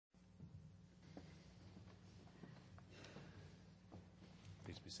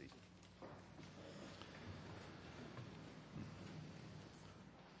be seated.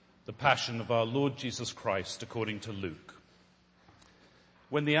 The Passion of our Lord Jesus Christ according to Luke.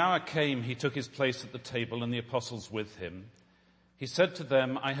 When the hour came, he took his place at the table and the apostles with him. He said to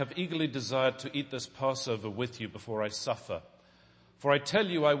them, I have eagerly desired to eat this Passover with you before I suffer. For I tell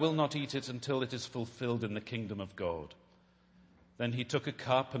you, I will not eat it until it is fulfilled in the kingdom of God. Then he took a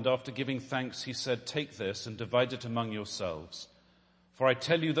cup, and after giving thanks, he said, take this and divide it among yourselves. For I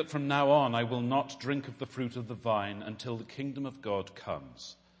tell you that from now on I will not drink of the fruit of the vine until the kingdom of God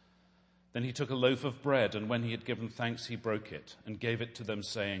comes. Then he took a loaf of bread, and when he had given thanks, he broke it and gave it to them,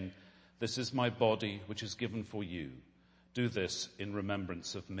 saying, this is my body, which is given for you. Do this in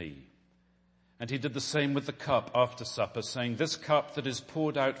remembrance of me. And he did the same with the cup after supper, saying, this cup that is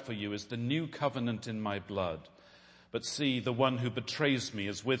poured out for you is the new covenant in my blood. But see, the one who betrays me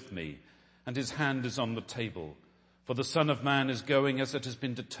is with me, and his hand is on the table. For the Son of Man is going as it has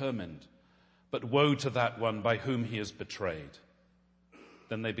been determined. But woe to that one by whom he is betrayed.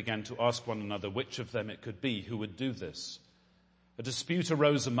 Then they began to ask one another which of them it could be who would do this. A dispute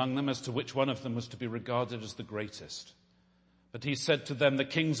arose among them as to which one of them was to be regarded as the greatest. But he said to them, the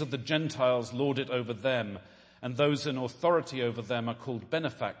kings of the Gentiles lord it over them, and those in authority over them are called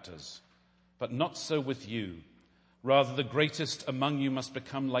benefactors. But not so with you. Rather, the greatest among you must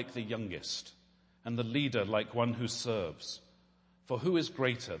become like the youngest, and the leader like one who serves. For who is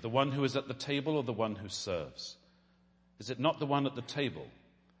greater, the one who is at the table or the one who serves? Is it not the one at the table?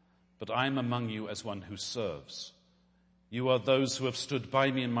 But I am among you as one who serves. You are those who have stood by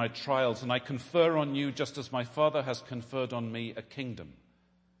me in my trials, and I confer on you, just as my Father has conferred on me, a kingdom,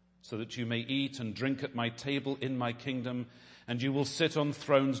 so that you may eat and drink at my table in my kingdom, and you will sit on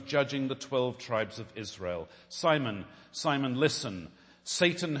thrones judging the 12 tribes of Israel. Simon, Simon, listen.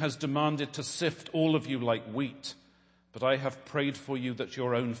 Satan has demanded to sift all of you like wheat, but I have prayed for you that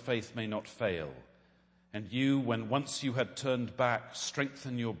your own faith may not fail. And you, when once you had turned back,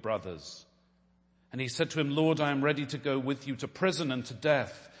 strengthen your brothers. And he said to him, Lord, I am ready to go with you to prison and to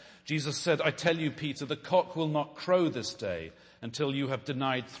death. Jesus said, I tell you, Peter, the cock will not crow this day until you have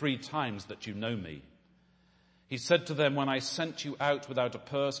denied 3 times that you know me. He said to them, when I sent you out without a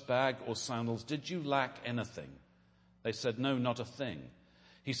purse, bag, or sandals, did you lack anything? They said, no, not a thing.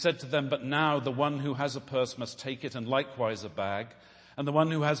 He said to them, but now the one who has a purse must take it, and likewise a bag. And the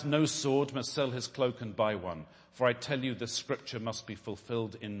one who has no sword must sell his cloak and buy one. For I tell you, this scripture must be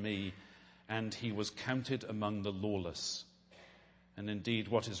fulfilled in me. And he was counted among the lawless. And indeed,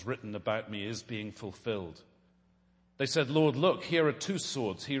 what is written about me is being fulfilled. They said, Lord, look, here are 2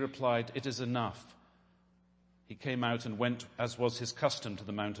 swords. He replied, it is enough. He came out and went, as was his custom, to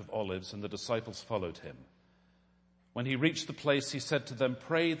the Mount of Olives, and the disciples followed him. When he reached the place, he said to them,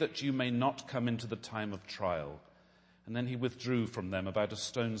 pray that you may not come into the time of trial. And then he withdrew from them about a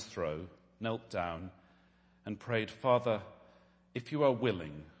stone's throw, knelt down, and prayed, Father, if you are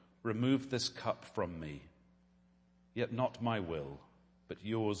willing, remove this cup from me. Yet not my will, but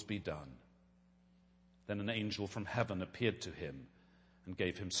yours be done. Then an angel from heaven appeared to him and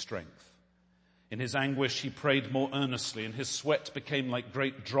gave him strength. In his anguish he prayed more earnestly, and his sweat became like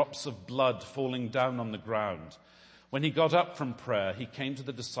great drops of blood falling down on the ground. When he got up from prayer, he came to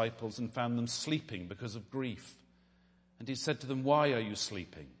the disciples and found them sleeping because of grief. And he said to them, why are you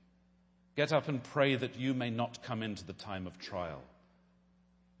sleeping? Get up and pray that you may not come into the time of trial.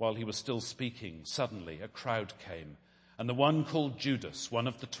 While he was still speaking, suddenly a crowd came, and the one called Judas, one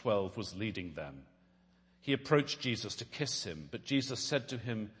of the 12, was leading them. He approached Jesus to kiss him, but Jesus said to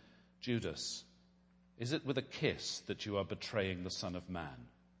him, Judas, is it with a kiss that you are betraying the Son of Man?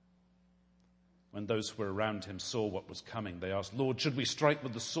 When those who were around him saw what was coming, they asked, Lord, should we strike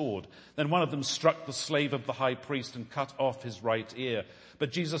with the sword? Then one of them struck the slave of the high priest and cut off his right ear.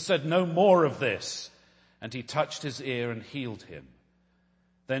 But Jesus said, no more of this. And he touched his ear and healed him.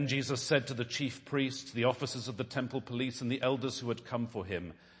 Then Jesus said to the chief priests, the officers of the temple police, and the elders who had come for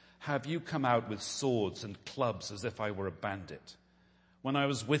him, have you come out with swords and clubs as if I were a bandit? When I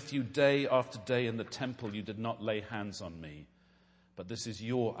was with you day after day in the temple, you did not lay hands on me. But this is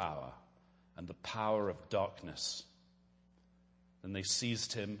your hour and the power of darkness. Then they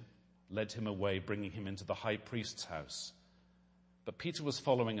seized him, led him away, bringing him into the high priest's house. But Peter was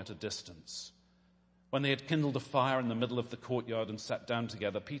following at a distance. When they had kindled a fire in the middle of the courtyard and sat down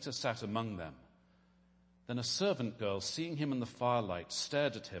together, Peter sat among them. Then a servant girl, seeing him in the firelight,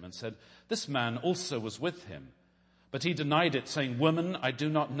 stared at him and said, this man also was with him. But he denied it, saying, woman, I do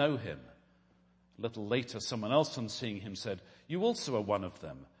not know him. A little later, someone else on seeing him said, you also are one of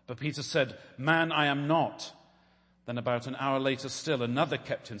them. But Peter said, man, I am not. Then about an hour later still, another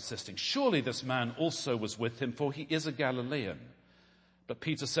kept insisting, surely this man also was with him, for he is a Galilean. But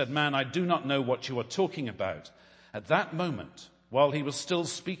Peter said, "Man, I do not know what you are talking about." At that moment, while he was still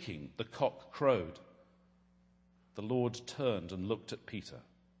speaking, the cock crowed. The Lord turned and looked at Peter.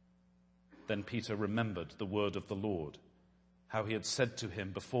 Then Peter remembered the word of the Lord, how he had said to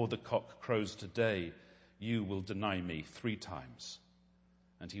him, "Before the cock crows today, you will deny me 3 times."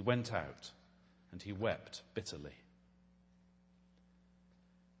 And he went out and he wept bitterly.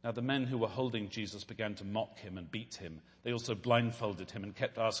 Now the men who were holding Jesus began to mock him and beat him. They also blindfolded him and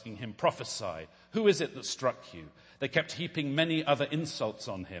kept asking him, "Prophesy, who is it that struck you?" They kept heaping many other insults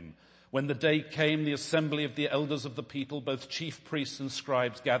on him. When the day came, the assembly of the elders of the people, both chief priests and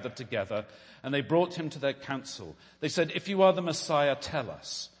scribes, gathered together, and they brought him to their council. They said, "If you are the Messiah, tell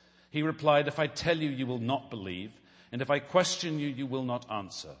us." He replied, "If I tell you, you will not believe, and if I question you, you will not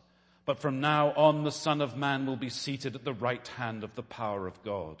answer. But from now on, the Son of Man will be seated at the right hand of the power of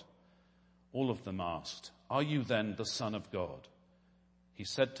God." All of them asked, "Are you then the Son of God?" He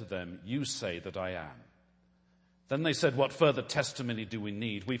said to them, "You say that I am." Then they said, "What further testimony do we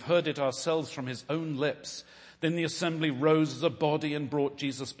need? We've heard it ourselves from his own lips." Then the assembly rose as a body and brought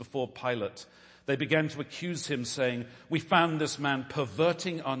Jesus before Pilate. They began to accuse him, saying, "We found this man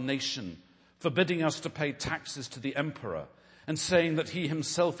perverting our nation, forbidding us to pay taxes to the emperor, and saying that he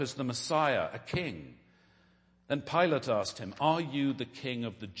himself is the Messiah, a king." Then Pilate asked him, "Are you the king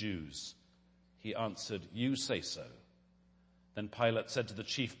of the Jews?" He answered, "You say so." Then Pilate said to the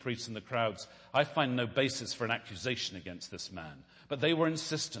chief priests and the crowds, "I find no basis for an accusation against this man." But they were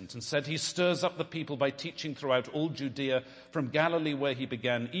insistent and said, "He stirs up the people by teaching throughout all Judea, from Galilee where he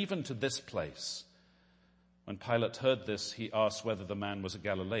began, even to this place." When Pilate heard this, he asked whether the man was a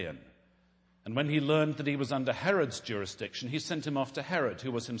Galilean. And when he learned that he was under Herod's jurisdiction, he sent him off to Herod,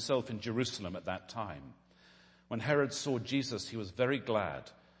 who was himself in Jerusalem at that time. When Herod saw Jesus, he was very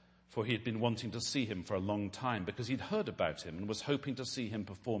glad, for he had been wanting to see him for a long time, because he'd heard about him and was hoping to see him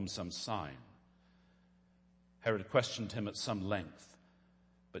perform some sign. Herod questioned him at some length,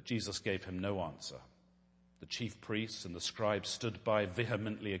 but Jesus gave him no answer. The chief priests and the scribes stood by,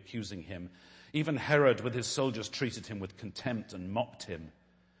 vehemently accusing him. Even Herod with his soldiers treated him with contempt and mocked him.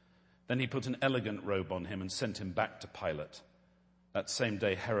 Then he put an elegant robe on him and sent him back to Pilate. That same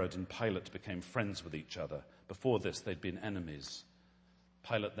day, Herod and Pilate became friends with each other. Before this, they'd been enemies.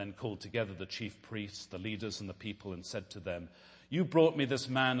 Pilate then called together the chief priests, the leaders, and the people and said to them, "You brought me this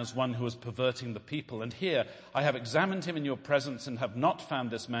man as one who was perverting the people, and here I have examined him in your presence and have not found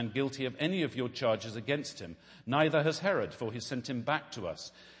this man guilty of any of your charges against him. Neither has Herod, for he sent him back to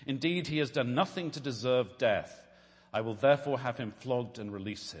us. Indeed, he has done nothing to deserve death. I will therefore have him flogged and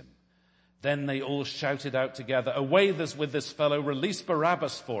release him." Then they all shouted out together, "Away with this fellow, release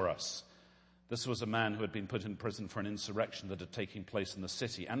Barabbas for us." This was a man who had been put in prison for an insurrection that had taken place in the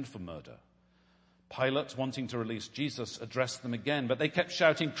city and for murder. Pilate, wanting to release Jesus, addressed them again, but they kept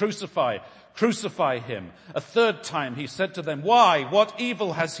shouting, "Crucify, crucify him." A third time he said to them, "Why? What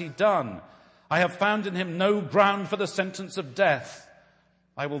evil has he done? I have found in him no ground for the sentence of death.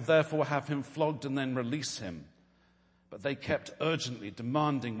 I will therefore have him flogged and then release him." But they kept urgently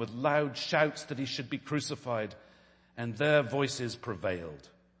demanding with loud shouts that he should be crucified, and their voices prevailed.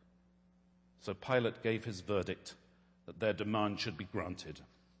 So Pilate gave his verdict that their demand should be granted.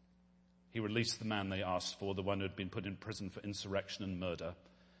 He released the man they asked for, the one who had been put in prison for insurrection and murder,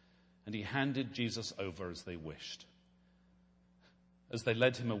 and he handed Jesus over as they wished. As they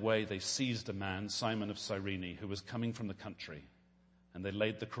led him away, they seized a man, Simon of Cyrene, who was coming from the country, and they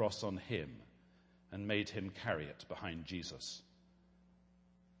laid the cross on him and made him carry it behind Jesus.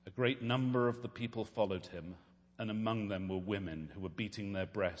 A great number of the people followed him, and among them were women who were beating their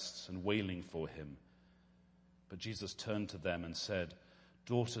breasts and wailing for him. But Jesus turned to them and said,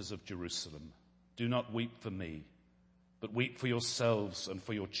 "Daughters of Jerusalem, do not weep for me, but weep for yourselves and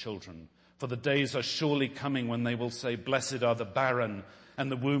for your children. For the days are surely coming when they will say, 'Blessed are the barren,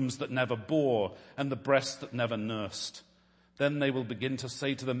 and the wombs that never bore, and the breasts that never nursed.' Then they will begin to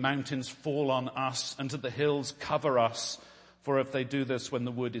say to the mountains, 'Fall on us,' and to the hills, 'Cover us.' For if they do this when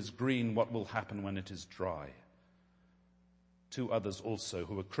the wood is green, what will happen when it is dry?" 2 others also,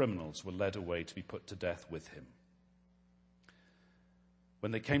 who were criminals, were led away to be put to death with him.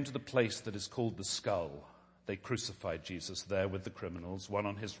 When they came to the place that is called the Skull, they crucified Jesus there with the criminals, one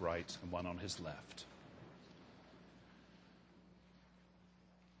on his right and one on his left.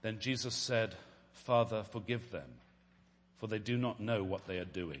 Then Jesus said, "Father, forgive them, for they do not know what they are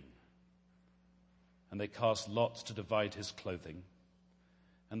doing." And they cast lots to divide his clothing.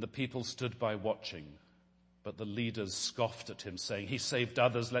 And the people stood by watching. But the leaders scoffed at him, saying, "He saved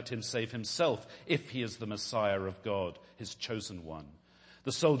others, let him save himself, if he is the Messiah of God, his chosen one."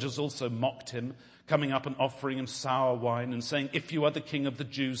 The soldiers also mocked him, coming up and offering him sour wine and saying, "If you are the king of the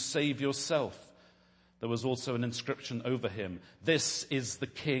Jews, save yourself." There was also an inscription over him, "This is the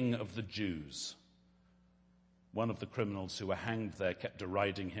King of the Jews." One of the criminals who were hanged there kept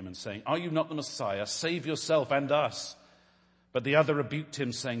deriding him and saying, "Are you not the Messiah? Save yourself and us." But the other rebuked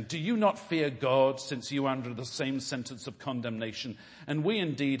him, saying, "Do you not fear God, since you are under the same sentence of condemnation? And we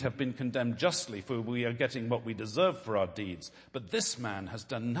indeed have been condemned justly, for we are getting what we deserve for our deeds. But this man has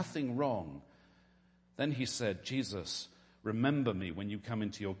done nothing wrong." Then he said, "Jesus, remember me when you come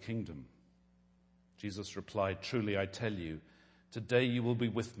into your kingdom." Jesus replied, "Truly I tell you, today you will be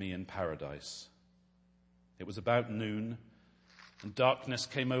with me in paradise." It was about noon, and darkness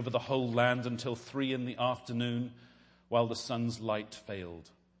came over the whole land until 3 p.m, while the sun's light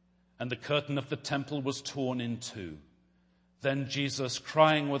failed, and the curtain of the temple was torn in two. Then Jesus,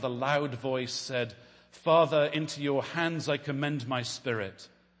 crying with a loud voice, said, "Father, into your hands I commend my spirit."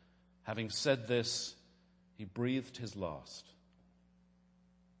 Having said this, he breathed his last.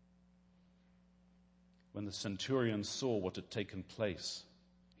 When the centurion saw what had taken place,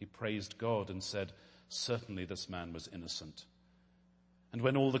 he praised God and said, "Certainly this man was innocent." And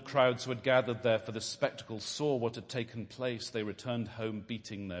when all the crowds who had gathered there for the spectacle saw what had taken place, they returned home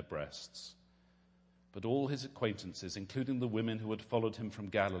beating their breasts. But all his acquaintances, including the women who had followed him from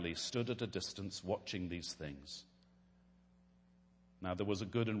Galilee, stood at a distance watching these things. Now there was a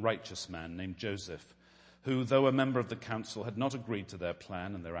good and righteous man named Joseph, who, though a member of the council, had not agreed to their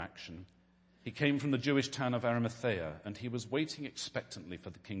plan and their action. He came from the Jewish town of Arimathea, and he was waiting expectantly for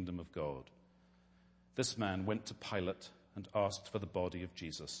the kingdom of God. This man went to Pilate and asked for the body of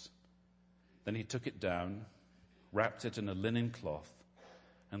Jesus. Then he took it down, wrapped it in a linen cloth,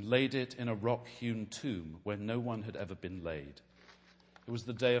 and laid it in a rock-hewn tomb where no one had ever been laid. It was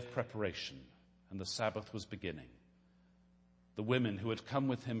the day of preparation, and the Sabbath was beginning. The women who had come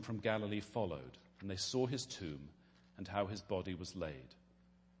with him from Galilee followed, and they saw his tomb and how his body was laid.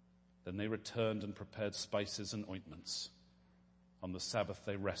 Then they returned and prepared spices and ointments. On the Sabbath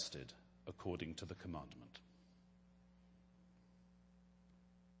they rested according to the commandment.